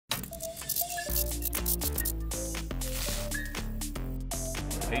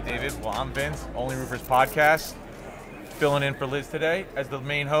Hey, David. Well, I'm Vince, OnlyRoofers podcast, filling in for Liz today as the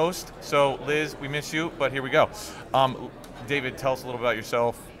main host. So, Liz, we miss you, but here we go. David, tell us a little about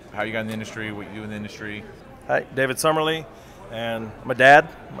yourself, how you got in the industry, what you do in the industry. Hi, David Summerly, and I'm a dad.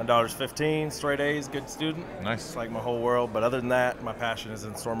 My daughter's 15, straight A's, good student. Nice. It's like my whole world, but other than that, my passion is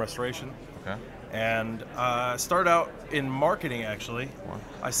in storm restoration. Okay. And I started out in marketing, actually. Wow.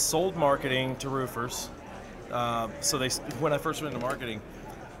 I sold marketing to roofers. When I first went into marketing,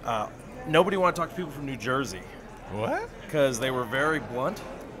 nobody wanted to talk to people from New Jersey. What? Because they were very blunt.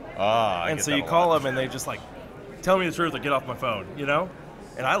 And so you call them and they just like, tell me the truth or get off my phone, you know?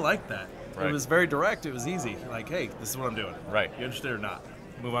 And I liked that. Right. It was very direct. It was easy. Like, hey, this is what I'm doing. Right. You interested or not?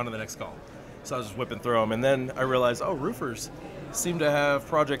 Move on to the next call. So I was just whipping through them. And then I realized, roofers seem to have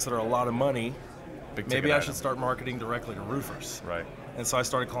projects that are a lot of money. Maybe I should start marketing directly to roofers. Right. And so I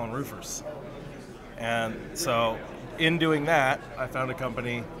started calling roofers. And so in doing that, I found a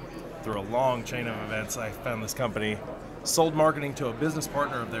company through a long chain of events. I found this company, sold marketing to a business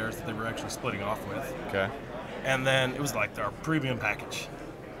partner of theirs that they were actually splitting off with. Okay. And then it was like our premium package.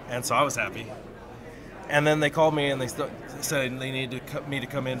 And so I was happy. And then they called me and they said they needed me to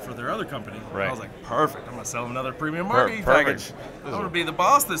come in for their other company. Right. And I was like, perfect. I'm going to sell them another premium marketing Perfect. package. I'm going to be the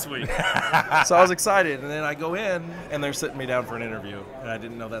boss this week. So I was excited. And then I go in and they're sitting me down for an interview. And I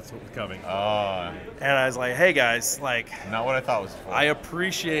didn't know that's what was coming. And I was like, hey guys, like. Not what I thought was for. I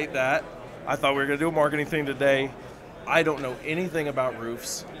appreciate that. I thought we were going to do a marketing thing today. I don't know anything about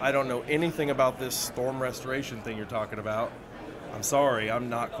roofs. I don't know anything about this storm restoration thing you're talking about. I'm sorry, I'm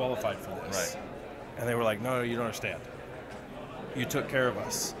not qualified for this. Right. And they were like, no, you don't understand. You took care of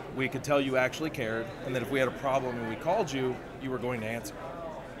us. We could tell you actually cared, and that if we had a problem and we called you, you were going to answer.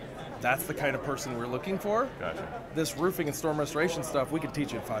 That's the kind of person we're looking for. Gotcha. This roofing and storm restoration stuff, we can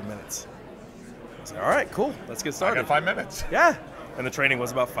teach you in 5 minutes. I said, all right, cool, let's get started. I got 5 minutes. Yeah. And the training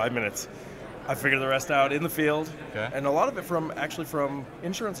was about 5 minutes. I figured the rest out in the field. Okay. And a lot of it from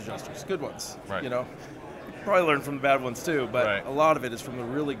insurance adjusters, good ones. Right. You know, probably learned from the bad ones too, but Right. a lot of it is from the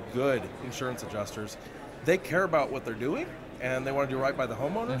really good insurance adjusters. They care about what they're doing and they want to do right by the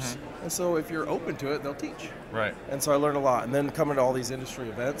homeowners. Mm-hmm. And so if you're open to it, they'll teach. Right. And so I learned a lot. And then coming to all these industry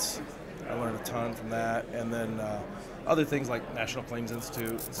events, I learned a ton from that. And then other things like National Claims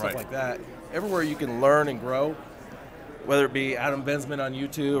Institute, stuff Right. like that. Everywhere you can learn and grow, whether it be Adam Bensman on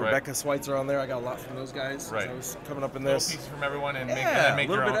YouTube, Right. Rebecca Schweitzer on there. I got a lot from those guys. Right. I was coming up in Little this. pieces from everyone and Yeah, make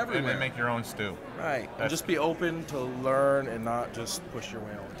a little your bit own, everywhere. and make your own stew. Right. And just be open to learn and not just push your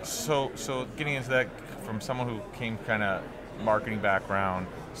way all the time. So getting into that from someone who came kind of marketing background,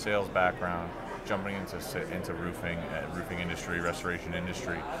 sales background, jumping into roofing industry, restoration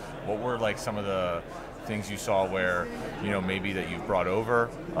industry, what were like some of the things you saw where, you know, maybe that you've brought over,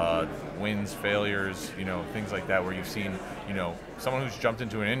 wins, failures, you know, things like that, where you've seen, you know, someone who's jumped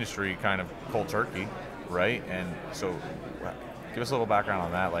into an industry kind of cold turkey, right? And so give us a little background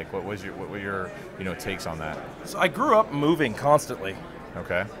on that. Like, what were your, you know, takes on that? So I grew up moving constantly.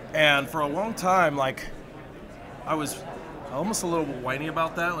 Okay. And for a long time, like, I was almost a little whiny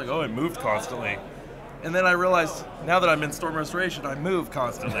about that. Like, I moved constantly. And then I realized, now that I'm in storm restoration, I move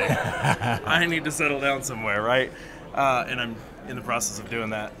constantly. I need to settle down somewhere, right? And I'm in the process of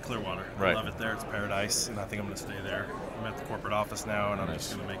doing that in Clearwater. Right. I love it there. It's paradise, and I think I'm going to stay there. I'm at the corporate office now, and I'm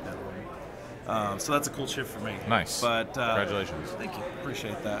just going to make that move. So that's a cool shift for me. Nice. But Congratulations. Thank you.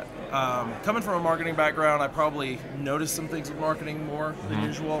 Appreciate that. Coming from a marketing background, I probably noticed some things with marketing more than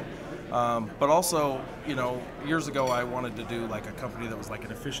usual. But also, you know, years ago I wanted to do like a company that was like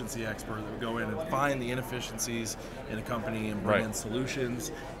an efficiency expert that would go in and find the inefficiencies in a company and bring Right. in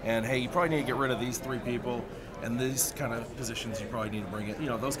solutions. And hey, you probably need to get rid of these 3 people, and these kind of positions you probably need to bring in. You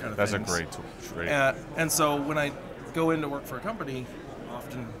know, those kind of That's things. a great tool. Great. And so when I go in to work for a company,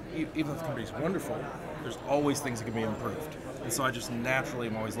 often, even if the company's wonderful, there's always things that can be improved. And so I just naturally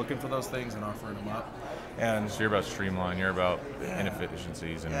am always looking for those things and offering them up. And So you're about streamline, you're about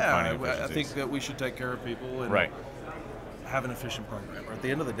inefficiencies and yeah, finding I efficiencies. think that we should take care of people and Right. have an efficient program. At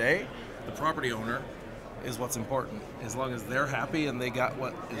the end of the day, the property owner is what's important. As long as they're happy and they got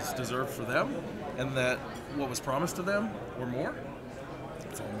what is deserved for them, and that what was promised to them or more,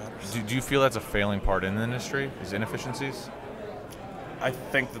 that's all that matters. Do you feel that's a failing part in the industry, is inefficiencies? I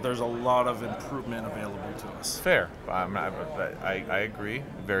think that there's a lot of improvement available to us. Fair. I agree.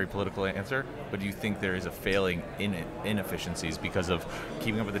 Very political answer. But do you think there is a failing in inefficiencies because of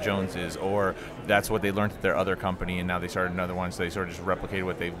keeping up with the Joneses, or that's what they learned at their other company and now they started another one, so they sort of just replicated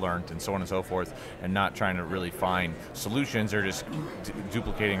what they've learned and so on and so forth, and not trying to really find solutions, they're just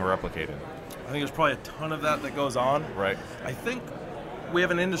duplicating or replicating? I think there's probably a ton of that goes on. Right. I think we have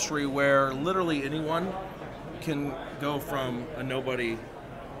an industry where literally anyone can go from a nobody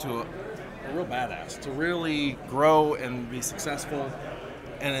to a real badass, to really grow and be successful.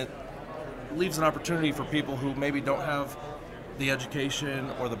 And it leaves an opportunity for people who maybe don't have the education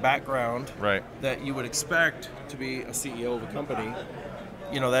or the background Right. that you would expect to be a CEO of a company.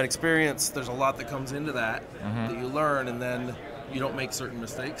 You know, that experience, there's a lot that comes into that that you learn, and then you don't make certain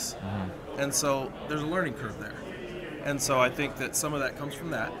mistakes. And so there's a learning curve there. And so I think that some of that comes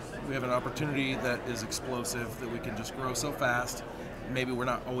from that. We have an opportunity that is explosive, that we can just grow so fast. Maybe we're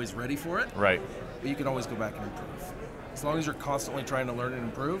not always ready for it, Right. but you can always go back and improve. As long as you're constantly trying to learn and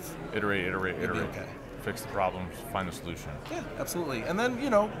improve, Iterate. it'll be okay. Fix the problems, find the solution. Yeah, absolutely. And then, you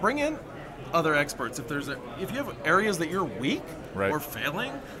know, bring in other experts. If you have areas that you're weak Right. or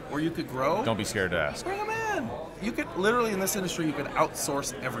failing, or you could grow, Don't be scared to ask. bring them in. You could literally, in this industry, you could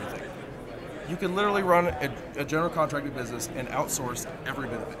outsource everything. You can literally run a general contracting business and outsource every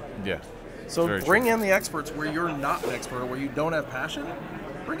bit of it. Yeah. So Very bring true. in the experts where you're not an expert or where you don't have passion.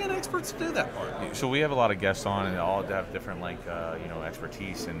 Bring in experts to do that part. So we have a lot of guests on, and they all have different, like,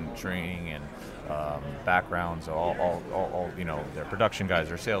 expertise and training and backgrounds. All they're production guys,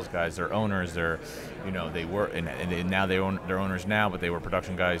 they're sales guys, they're owners. They're, they were, and now they're owners now, but they were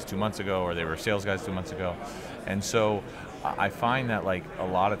production guys 2 months ago, or they were sales guys 2 months ago. And so I find that, like, a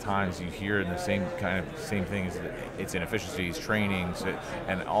lot of times you hear the same thing. It's inefficiencies, trainings,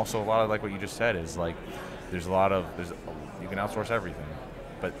 and also a lot of, like what you just said, is like you can outsource everything,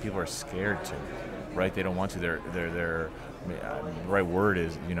 but people are scared to, right? They don't want to. They're the right word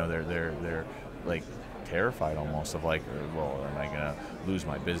is, they're like terrified almost of, like, well, am I gonna lose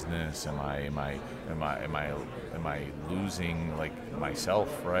my business? Am I losing, like,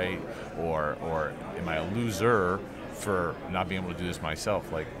 myself, right? Or am I a loser for not being able to do this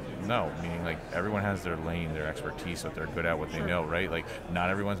myself? Like, no, meaning, like, everyone has their lane, their expertise, what they're good at, what they know, right? Like, not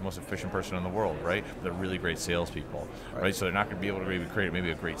everyone's the most efficient person in the world, right? They're really great salespeople, right? So they're not going to be able to create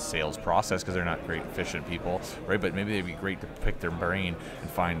maybe a great sales process because they're not great efficient people, right? But maybe they'd be great to pick their brain and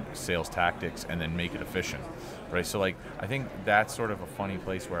find sales tactics and then make it efficient, right? So, like, I think that's sort of a funny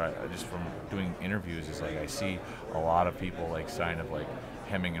place where I just, from doing interviews, is like I see a lot of people, like, sign of, like,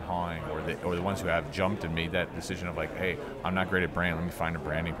 hemming and hawing, or the ones who have jumped and made that decision of, like, hey, I'm not great at brand, let me find a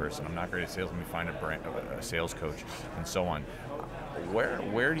branding person. I'm not great at sales, let me find a sales coach, and so on.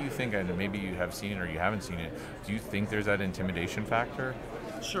 Where do you think, and maybe you have seen it or you haven't seen it, do you think there's that intimidation factor?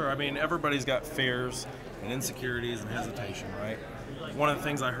 Sure. I mean, everybody's got fears and insecurities and hesitation, right? One of the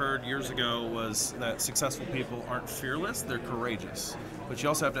things I heard years ago was that successful people aren't fearless, they're courageous. But you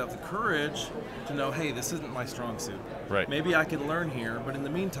also have to have the courage to know, hey, this isn't my strong suit. Right. Maybe I can learn here, but in the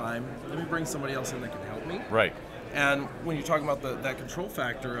meantime, let me bring somebody else in that can help me. Right. And when you're talking about that control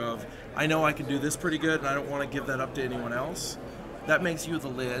factor of, I know I can do this pretty good and I don't want to give that up to anyone else, that makes you the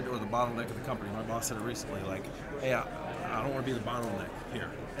lid or the bottleneck of the company. My boss said it recently, like, hey, I don't want to be the bottleneck here.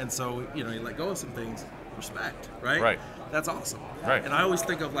 And so, you let go of some things, respect, right? Right. That's awesome. Right. And I always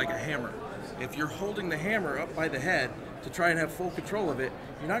think of, like, a hammer. If you're holding the hammer up by the head to try and have full control of it,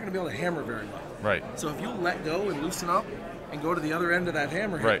 you're not going to be able to hammer very well. Right. So if you let go and loosen up and go to the other end of that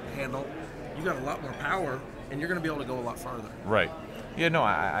hammer handle, you got a lot more power and you're going to be able to go a lot farther. Right. Yeah, no,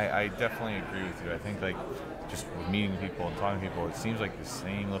 I definitely agree with you. I think, like, just with meeting people and talking to people, it seems like the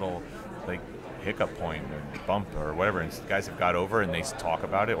same little, like, hiccup point or bump or whatever, and guys have got over and they talk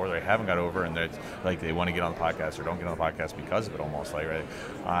about it, or they haven't got over and it's like they want to get on the podcast or don't get on the podcast because of it, almost like, right?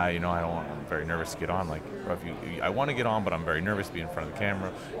 I'm very nervous to get on. Like, I want to get on, but I'm very nervous to be in front of the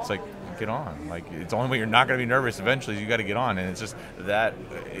camera. It's like, get on. Like, it's the only way you're not going to be nervous eventually is you got to get on. And it's just that,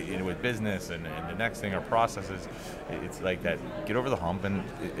 with business and the next thing, our processes, it's like that, get over the hump, and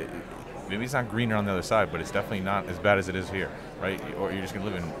maybe it's not greener on the other side, but it's definitely not as bad as it is here, right? Or you're just going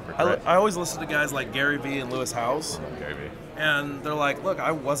to live in regret. I always listen to guys like Gary Vee and Lewis Howes. Gary Vee. And they're like, look,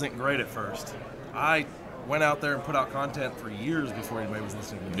 I wasn't great at first. I went out there and put out content for years before anybody was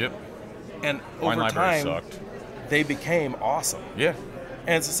listening to me. Yep. And Wine over library time, sucked. they became awesome. Yeah.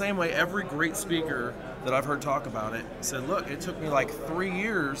 And it's the same way every great speaker that I've heard talk about it said, look, it took me like 3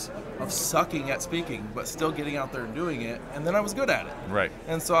 years of sucking at speaking, but still getting out there and doing it, and then I was good at it. Right.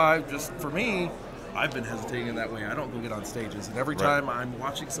 And so for me, I've been hesitating in that way. I don't go get on stages. And every time I'm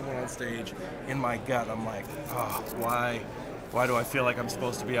watching someone on stage, in my gut, I'm like, oh, why do I feel like I'm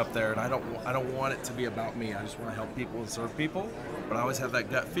supposed to be up there? And I don't want it to be about me. I just want to help people and serve people. But I always have that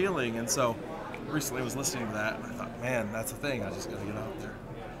gut feeling. And so recently I was listening to that, and I thought, man, that's the thing. I just got to get out there.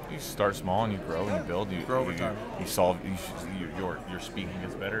 You start small and you grow and you build. You grow over time. You solve. Your speaking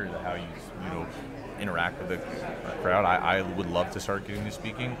gets better. How you interact with the crowd. I would love to start getting to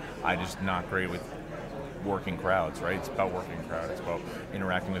speaking. I just not great with working crowds, right? It's about working crowd. It's about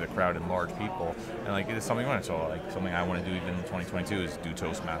interacting with a crowd and large people, and like it's something I want to. So like something I want to do even in 2022 is do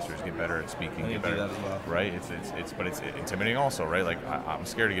Toastmasters, get better at speaking, get better, do that as well. right? But it's intimidating also, right? Like I'm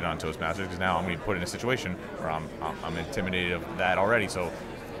scared to get on Toastmasters because now I'm going to be put in a situation where I'm intimidated of that already. So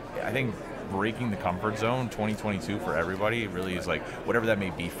I think breaking the comfort zone 2022 for everybody really is like whatever that may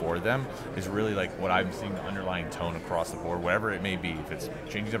be for them is really like what I'm seeing the underlying tone across the board, whatever it may be. If it's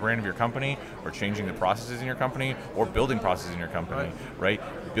changing the brand of your company or changing the processes in your company or building processes in your company, right?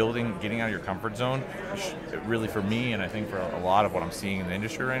 Getting out of your comfort zone, really for me, and I think for a lot of what I'm seeing in the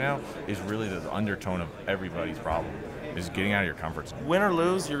industry right now, is really the undertone of everybody's problem, is getting out of your comfort zone. Win or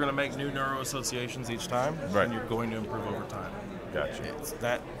lose, you're going to make new neuro associations each time, Right. and you're going to improve over time. Gotcha.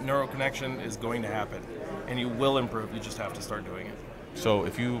 That neuro connection is going to happen, and you will improve. You just have to start doing it. So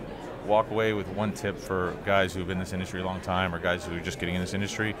if you walk away with one tip for guys who've been in this industry a long time or guys who are just getting in this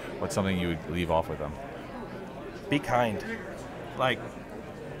industry, what's something you would leave off with them? Be kind. Like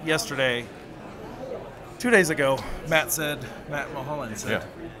yesterday, 2 days ago, Matt Mulholland said,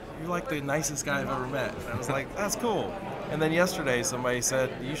 "You're like the nicest guy I've ever met." And I was like, "That's cool." And then yesterday, somebody said,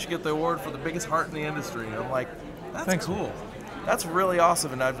 "You should get the award for the biggest heart in the industry." And I'm like, "That's Thanks. Cool. That's really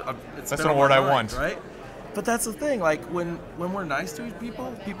awesome." And That's an award I want. Right? But that's the thing. Like when we're nice to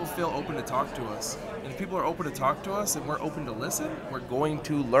people feel open to talk to us. And if people are open to talk to us and we're open to listen, we're going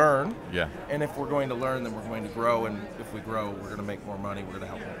to learn. Yeah. And if we're going to learn, then we're going to grow. And if we grow, we're going to make more money. We're going to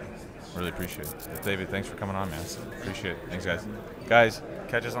help more people. Really appreciate it. David, thanks for coming on, man. Appreciate it. Thanks, guys. Guys,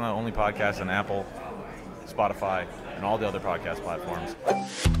 catch us on the Only Podcast on Apple, Spotify, and all the other podcast platforms.